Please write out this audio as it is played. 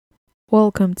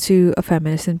Welcome to A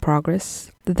Feminist in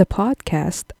Progress, the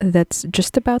podcast that's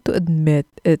just about to admit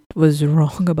it was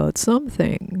wrong about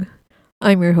something.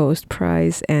 I'm your host,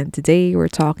 Prize, and today we're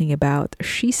talking about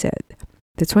She Said,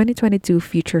 the 2022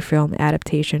 feature film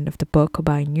adaptation of the book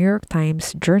by New York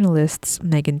Times journalists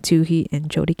Megan Twohey and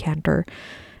Jodi Kantor,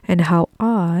 and how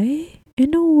I,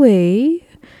 in a way,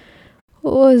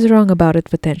 was wrong about it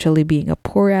potentially being a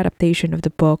poor adaptation of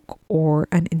the book or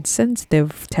an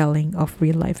insensitive telling of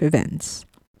real life events.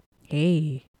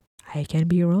 Hey, I can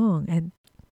be wrong, and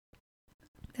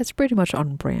that's pretty much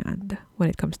on brand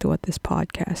when it comes to what this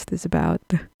podcast is about.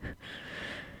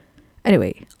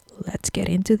 Anyway, let's get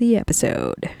into the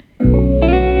episode.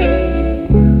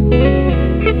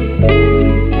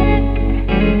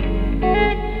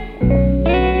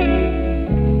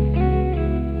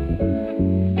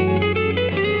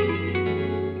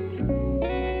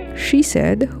 She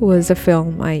Said was a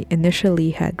film I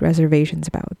initially had reservations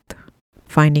about,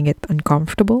 finding it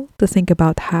uncomfortable to think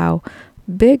about how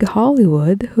Big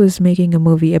Hollywood was making a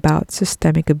movie about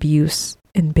systemic abuse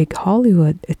in Big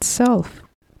Hollywood itself.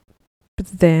 But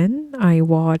then I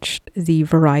watched the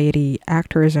variety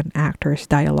actors and actors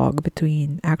dialogue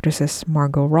between actresses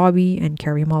Margot Robbie and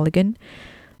Carey Mulligan,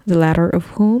 the latter of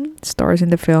whom stars in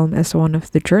the film as one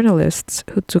of the journalists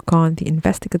who took on the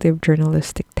investigative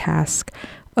journalistic task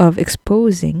of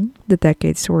exposing the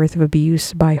decades worth of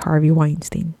abuse by Harvey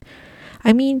Weinstein.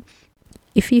 I mean,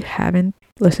 if you haven't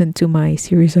listened to my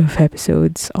series of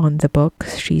episodes on the book,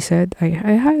 She Said, I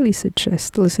highly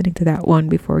suggest listening to that one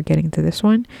before getting to this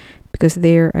one, because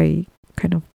there I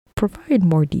kind of provide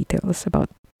more details about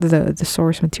the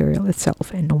source material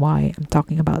itself and why I'm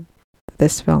talking about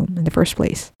this film in the first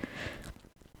place.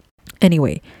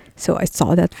 Anyway, so I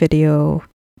saw that video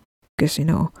because,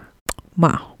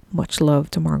 much love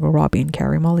to Margot Robbie and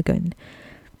Carey Mulligan.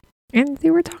 And they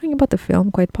were talking about the film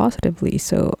quite positively,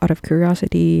 so out of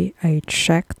curiosity, I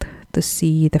checked to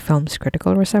see the film's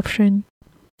critical reception,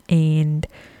 and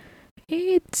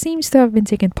it seems to have been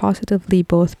taken positively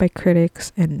both by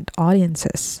critics and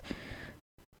audiences.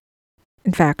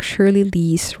 In fact, Shirley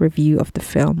Lee's review of the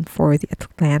film for The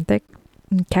Atlantic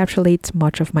encapsulates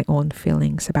much of my own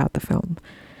feelings about the film.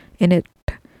 In it,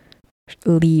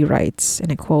 Lee writes,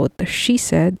 and I quote, "She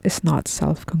Said is not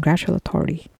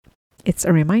self-congratulatory. It's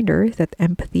a reminder that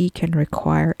empathy can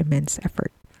require immense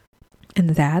effort, and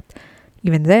that,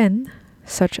 even then,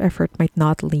 such effort might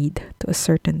not lead to a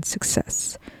certain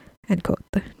success." End quote.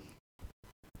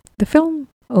 The film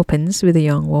opens with a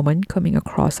young woman coming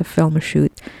across a film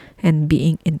shoot and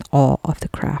being in awe of the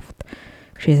craft.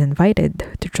 She is invited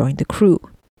to join the crew.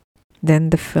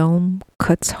 Then the film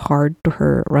cuts hard to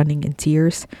her running in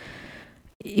tears.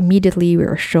 Immediately, we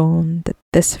are shown that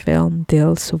this film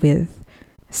deals with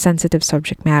sensitive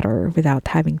subject matter without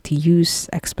having to use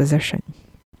exposition.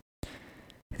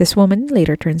 This woman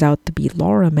later turns out to be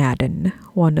Laura Madden,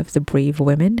 one of the brave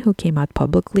women who came out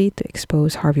publicly to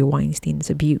expose Harvey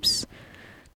Weinstein's abuse.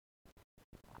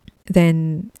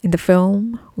 Then, in the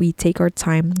film, we take our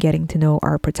time getting to know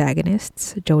our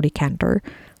protagonists, Jodi Kantor,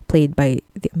 played by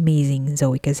the amazing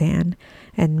Zoe Kazan,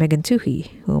 and Megan Twohey,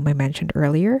 whom I mentioned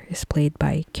earlier, is played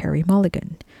by Carey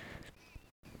Mulligan.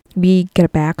 We get a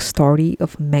backstory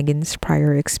of Megan's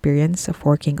prior experience of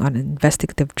working on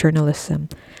investigative journalism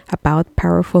about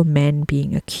powerful men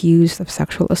being accused of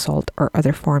sexual assault or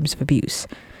other forms of abuse.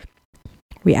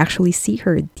 We actually see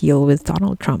her deal with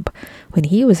Donald Trump when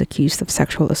he was accused of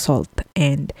sexual assault,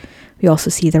 and we also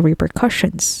see the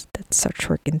repercussions that such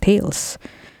work entails.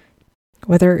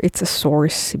 Whether it's a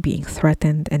source being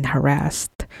threatened and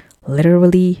harassed,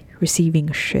 literally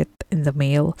receiving shit in the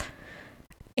mail,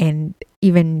 and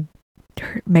even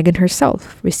Megan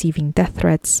herself receiving death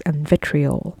threats and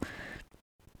vitriol.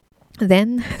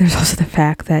 Then there's also the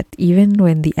fact that even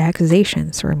when the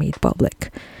accusations were made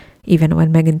public, even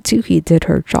when Megan Twohey did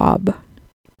her job,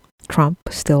 Trump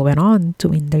still went on to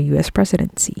win the US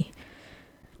presidency.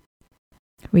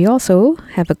 We also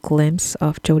have a glimpse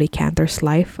of Jodi Kantor's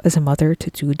life as a mother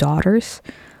to two daughters.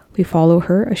 We follow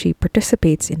her as she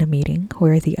participates in a meeting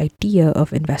where the idea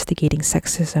of investigating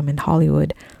sexism in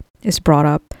Hollywood is brought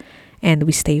up, and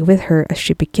we stay with her as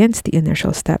she begins the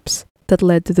initial steps that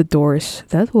led to the doors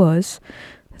that was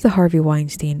the Harvey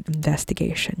Weinstein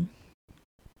investigation.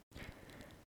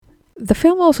 The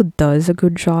film also does a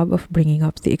good job of bringing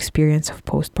up the experience of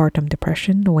postpartum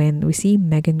depression when we see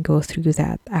Megan go through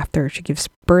that after she gives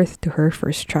birth to her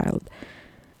first child.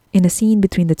 In a scene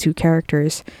between the two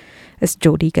characters, as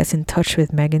Jodi gets in touch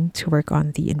with Megan to work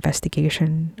on the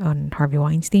investigation on Harvey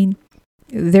Weinstein,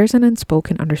 there's an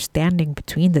unspoken understanding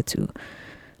between the two.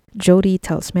 Jodi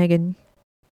tells Megan,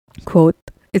 quote,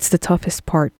 It's the toughest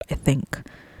part, I think.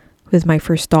 With my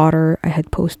first daughter, I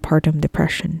had postpartum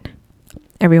depression.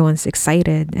 Everyone's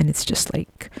excited, and it's just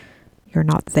like you're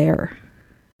not there.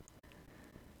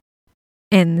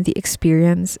 And the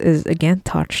experience is again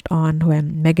touched on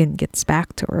when Megan gets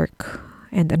back to work,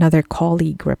 and another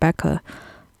colleague, Rebecca,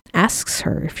 asks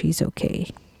her if she's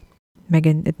okay.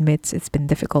 Megan admits it's been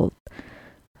difficult.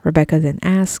 Rebecca then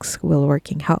asks, will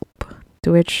working help?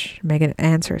 To which Megan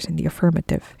answers in the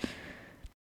affirmative.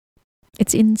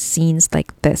 It's in scenes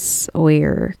like this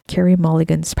where Carey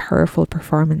Mulligan's powerful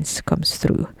performance comes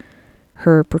through.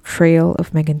 Her portrayal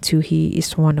of Megan Toohey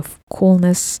is one of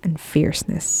coolness and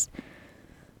fierceness.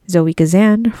 Zoe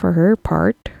Kazan, for her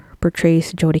part,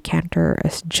 portrays Jodie Cantor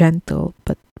as gentle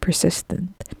but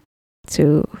persistent.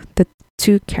 So the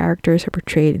two characters are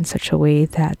portrayed in such a way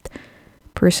that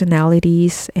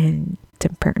personalities and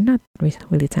not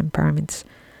really temperaments,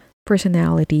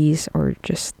 personalities or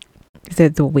just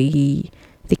the way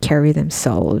they carry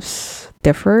themselves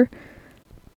differ,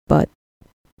 but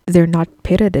they're not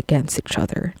pitted against each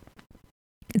other.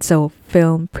 It's a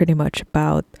film pretty much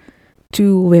about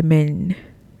two women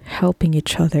helping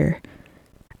each other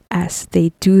as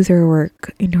they do their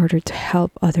work in order to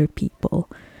help other people.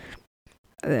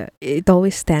 It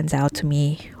always stands out to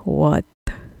me what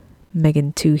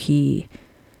Megan Toohey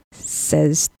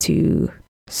says to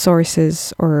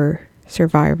sources or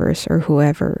survivors or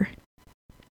whoever,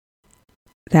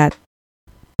 that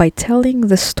by telling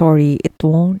the story, it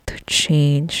won't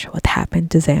change what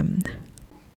happened to them,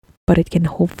 but it can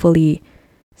hopefully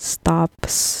stop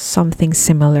something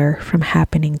similar from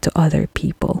happening to other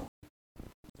people.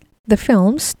 The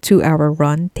film's 2-hour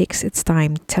run takes its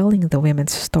time telling the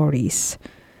women's stories.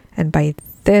 And by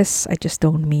this, I just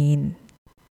don't mean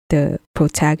the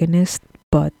protagonist,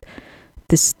 but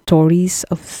the stories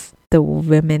of the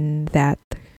women that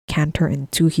Cantor and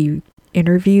Toohey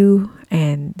interview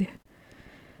and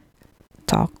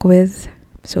talk with.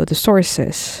 So the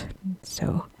sources.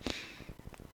 So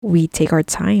we take our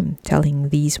time telling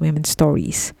these women's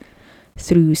stories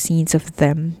through scenes of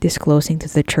them disclosing to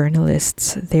the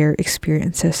journalists their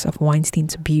experiences of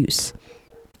Weinstein's abuse.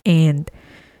 And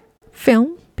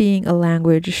film being a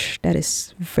language that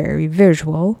is very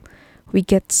visual, we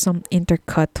get some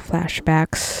intercut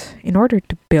flashbacks in order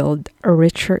to build a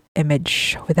richer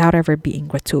image without ever being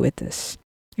gratuitous.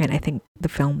 And I think the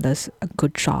film does a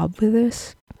good job with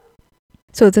this.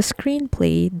 So the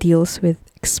screenplay deals with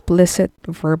explicit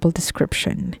verbal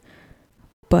description,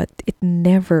 but it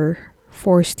never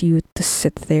forced you to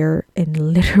sit there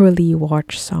and literally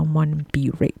watch someone be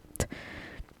raped.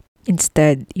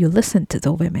 Instead, you listen to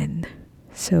the women.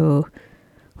 So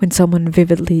when someone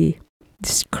vividly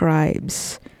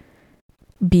describes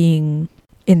being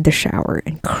in the shower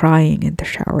and crying in the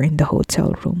shower in the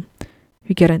hotel room,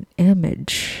 you get an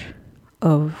image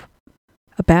of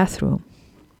a bathroom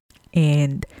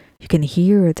and you can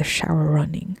hear the shower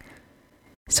running.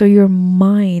 So your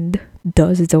mind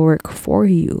does the work for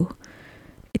you.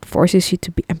 It forces you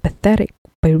to be empathetic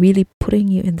by really putting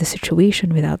you in the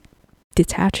situation without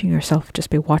detaching yourself just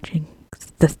by watching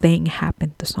the thing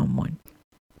happen to someone.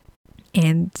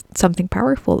 And something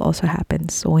powerful also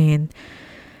happens when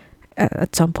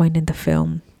at some point in the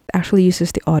film actually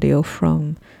uses the audio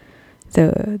from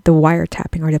the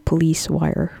wiretapping or the police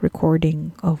wire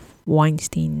recording of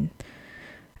Weinstein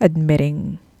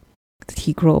admitting that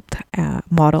he groped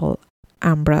model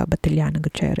Ambra Batillana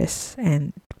Gutierrez,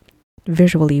 and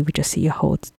visually we just see a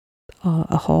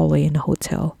hallway in a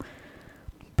hotel,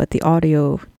 but the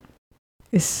audio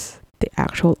is the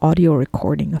actual audio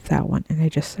recording of that one, and I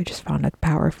just found that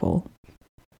powerful.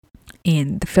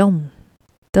 And the film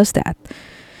does that,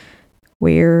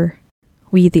 where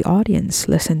we, the audience,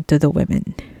 listen to the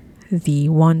women, the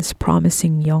once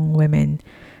promising young women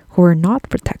who were not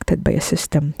protected by a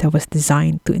system that was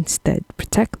designed to instead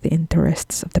protect the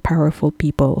interests of the powerful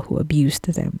people who abused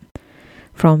them,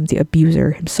 from the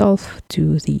abuser himself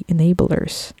to the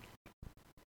enablers.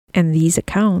 And these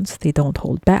accounts, they don't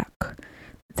hold back.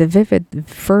 The vivid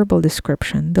verbal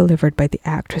description delivered by the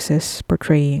actresses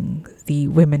portraying the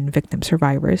women victim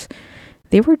survivors,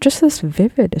 they were just as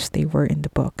vivid as they were in the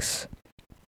books.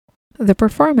 The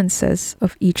performances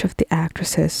of each of the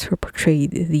actresses who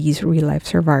portrayed these real-life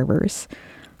survivors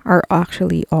are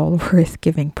actually all worth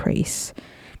giving praise.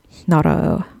 Not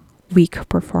a weak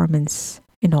performance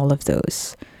in all of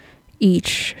those.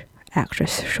 Each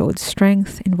actress showed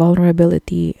strength in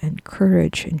vulnerability and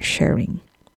courage in sharing.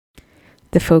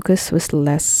 The focus was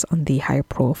less on the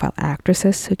high-profile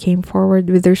actresses who came forward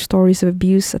with their stories of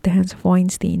abuse at the hands of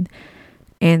Weinstein,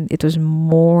 and it was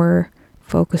more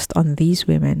focused on these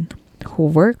women who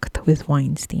worked with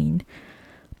Weinstein,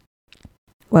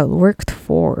 worked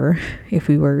for, if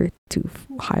we were to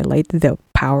highlight the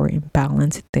power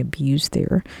imbalance it abused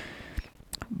there.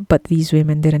 But these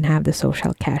women didn't have the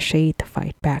social cachet to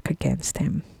fight back against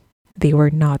him. They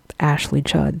were not Ashley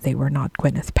Judd, they were not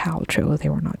Gwyneth Paltrow, they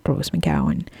were not Rose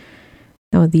McGowan.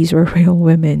 No, these were real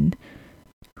women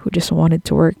who just wanted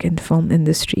to work in the film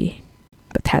industry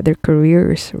but had their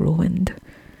careers ruined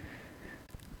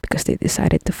because they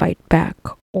decided to fight back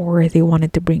or they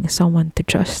wanted to bring someone to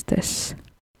justice.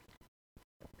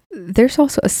 There's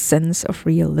also a sense of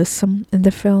realism in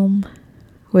the film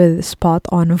with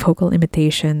spot-on vocal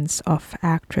imitations of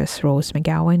actress Rose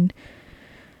McGowan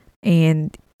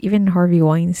and even Harvey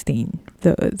Weinstein.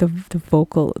 The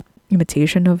vocal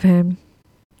imitation of him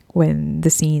when the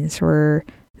scenes were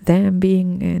them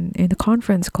being in a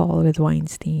conference call with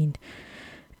Weinstein,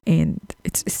 and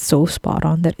it's so spot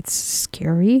on that it's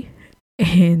scary.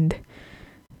 And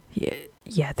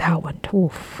yeah, that one,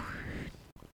 oof.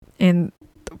 And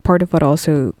part of what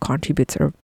also contributes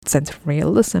a sense of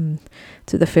realism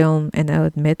to the film, and I'll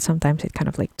admit sometimes it kind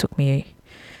of like took me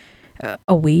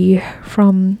away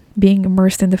from being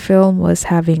immersed in the film, was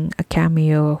having a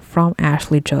cameo from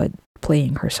Ashley Judd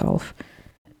playing herself.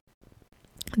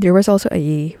 There was also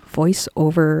a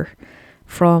voiceover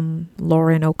from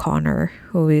Lauren O'Connor,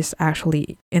 who is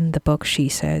actually in the book She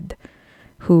Said,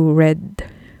 who read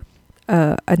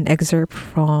an excerpt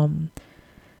from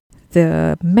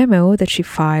the memo that she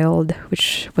filed,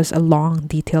 which was a long,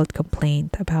 detailed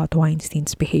complaint about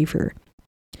Weinstein's behavior.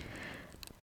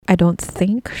 I don't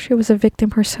think she was a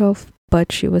victim herself,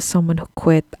 but she was someone who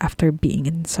quit after being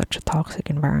in such a toxic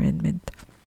environment.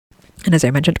 And as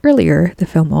I mentioned earlier, the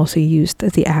film also used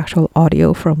the actual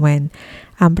audio from when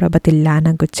Ambra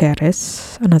Batillana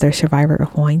Gutierrez, another survivor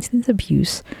of Weinstein's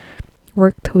abuse,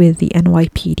 worked with the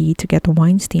NYPD to get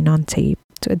Weinstein on tape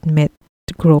to admit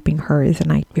to groping her the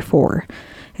night before.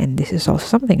 And this is also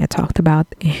something I talked about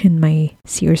in my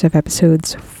series of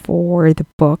episodes for the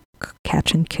book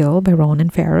Catch and Kill by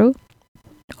Ronan Farrow.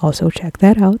 Also check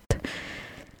that out.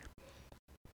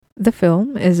 The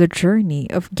film is a journey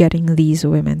of getting these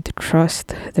women to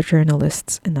trust the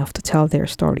journalists enough to tell their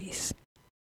stories,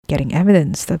 getting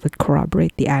evidence that would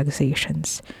corroborate the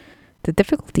accusations, the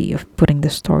difficulty of putting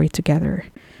the story together,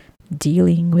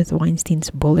 dealing with Weinstein's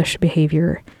bullish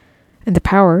behavior, and the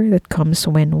power that comes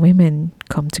when women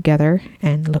come together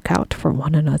and look out for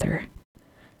one another.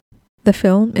 The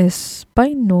film is by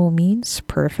no means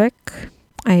perfect.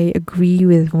 I agree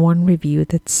with one review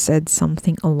that said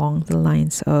something along the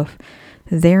lines of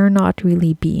there not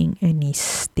really being any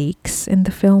stakes in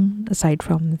the film aside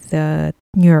from the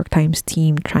New York Times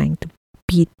team trying to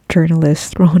beat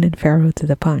journalist Ronan Farrow to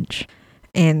the punch.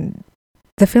 And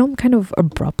the film kind of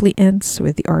abruptly ends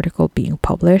with the article being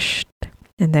published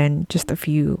and then just a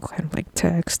few kind of like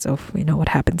texts of, what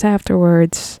happens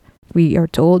afterwards. We are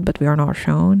told, but we are not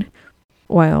shown.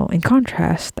 While in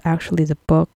contrast, actually the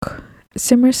book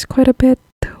simmers quite a bit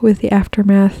with the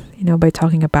aftermath, by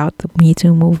talking about the Me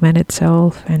Too movement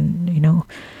itself and,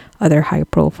 other high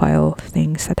profile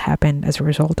things that happened as a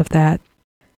result of that.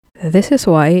 This is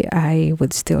why I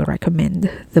would still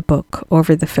recommend the book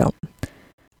over the film.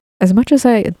 As much as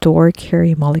I adore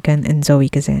Carey Mulligan and Zoe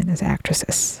Kazan as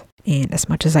actresses, and as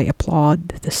much as I applaud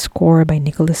the score by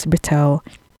Nicholas Britell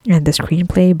and the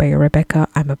screenplay by Rebecca,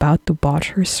 I'm about to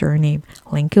botch her surname,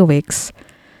 Linkiewicz,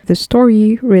 the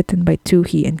story written by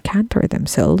Toohey and Cantor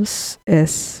themselves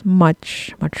is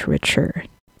much, much richer.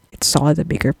 It saw the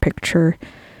bigger picture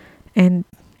and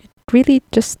it really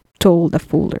just told a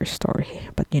fuller story.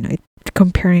 But,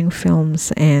 comparing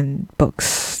films and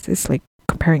books, it's like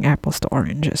comparing apples to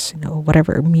oranges,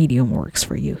 whatever medium works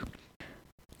for you.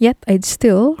 Yet, I'd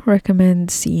still recommend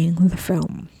seeing the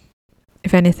film.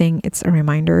 If anything, it's a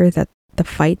reminder that the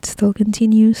fight still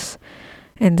continues,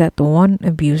 and that one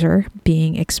abuser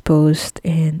being exposed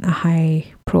in a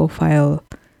high-profile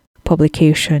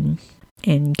publication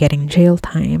and getting jail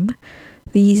time,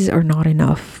 these are not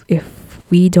enough if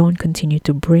we don't continue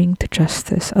to bring to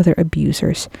justice other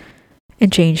abusers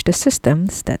and change the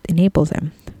systems that enable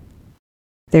them.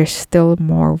 There's still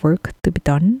more work to be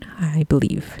done, I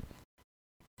believe.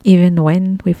 Even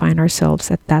when we find ourselves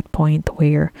at that point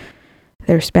where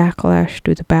there's backlash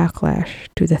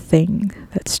to the thing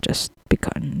that's just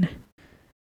begun.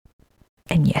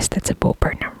 And yes, that's a Bo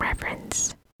Burnham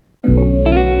reference.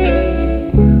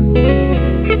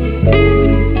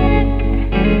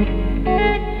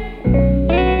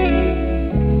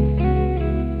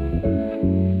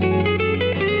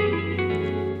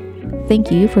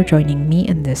 Thank you for joining me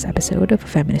in this episode of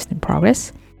Feminist in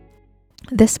Progress.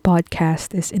 This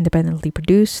podcast is independently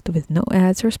produced with no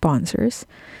ads or sponsors.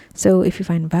 So if you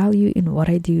find value in what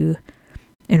I do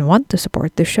and want to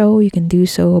support the show, you can do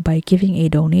so by giving a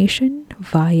donation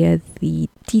via the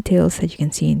details that you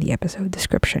can see in the episode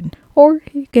description. Or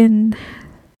you can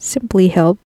simply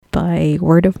help by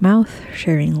word of mouth,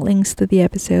 sharing links to the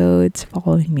episodes,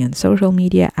 following me on social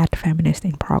media at Feminist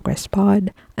in Progress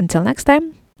Pod. Until next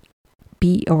time,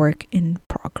 be a work in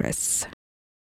progress.